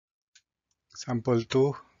Sample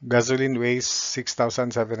 2. Gasoline weighs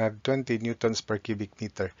 6,720 newtons per cubic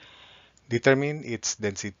meter. Determine its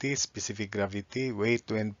density, specific gravity, weight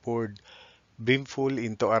when poured brimful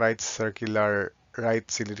into a right circular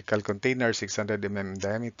right cylindrical container 600 mm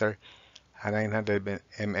diameter and 900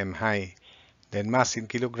 mm high. Then mass in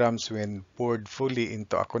kilograms when poured fully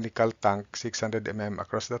into a conical tank 600 mm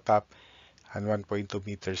across the top and 1.2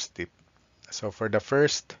 meters deep. So for the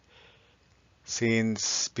first, since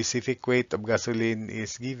specific weight of gasoline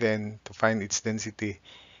is given to find its density,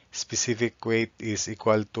 specific weight is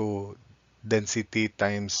equal to density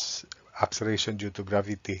times acceleration due to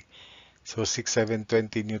gravity. So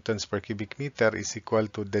 6720 newtons per cubic meter is equal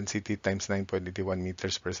to density times 9.81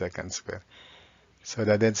 meters per second square. So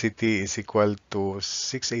the density is equal to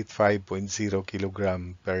 685.0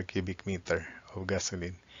 kilogram per cubic meter of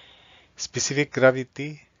gasoline. Specific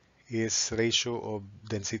gravity is ratio of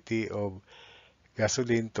density of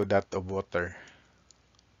gasoline to that of water.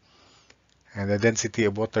 And the density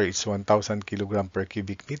of water is 1000 kilogram per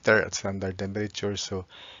cubic meter at standard temperature. So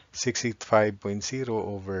 685.0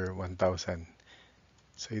 over 1000.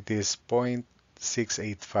 So it is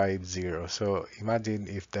 0.6850. So imagine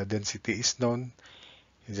if the density is known,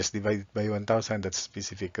 you just divide it by 1000, that's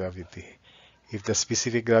specific gravity. If the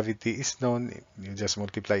specific gravity is known, you just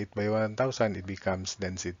multiply it by 1000, it becomes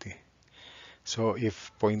density. So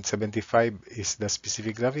if 0.75 is the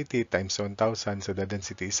specific gravity times 1000, so the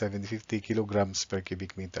density is 750 kilograms per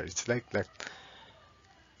cubic meter. It's like that.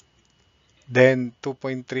 Then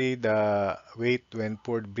 2.3, the weight when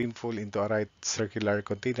poured brimful into a right circular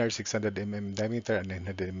container 600 mm diameter and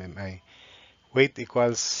 900 mm high. Weight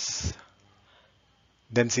equals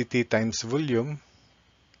density times volume.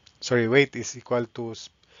 Sorry, weight is equal to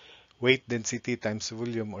weight density times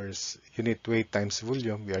volume, or unit weight times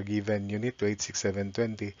volume. We are given unit weight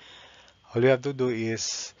 6720. All we have to do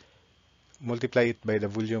is multiply it by the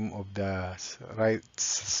volume of the right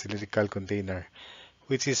cylindrical container,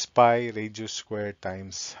 which is pi radius square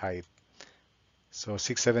times height. So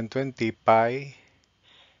 6720 pi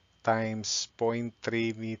times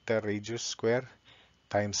 0.3 meter radius square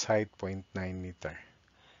times height 0.9 meter.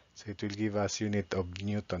 So it will give us unit of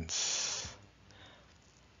newtons.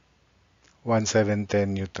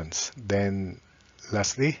 1710 newtons. Then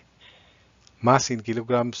lastly, mass in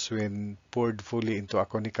kilograms when poured fully into a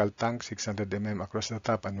conical tank 600 mm across the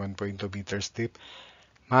top and 1.2 meters deep.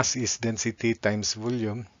 Mass is density times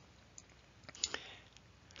volume.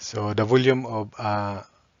 So the volume of a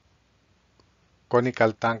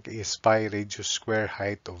conical tank is pi radius square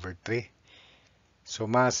height over 3. So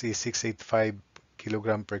mass is 685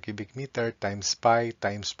 kilogram per cubic meter times pi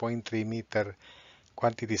times 0.3 meter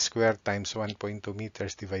quantity square times 1.2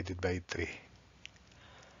 meters divided by 3.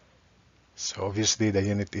 So obviously the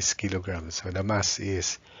unit is kilograms. So the mass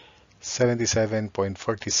is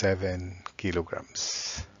 77.47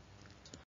 kilograms.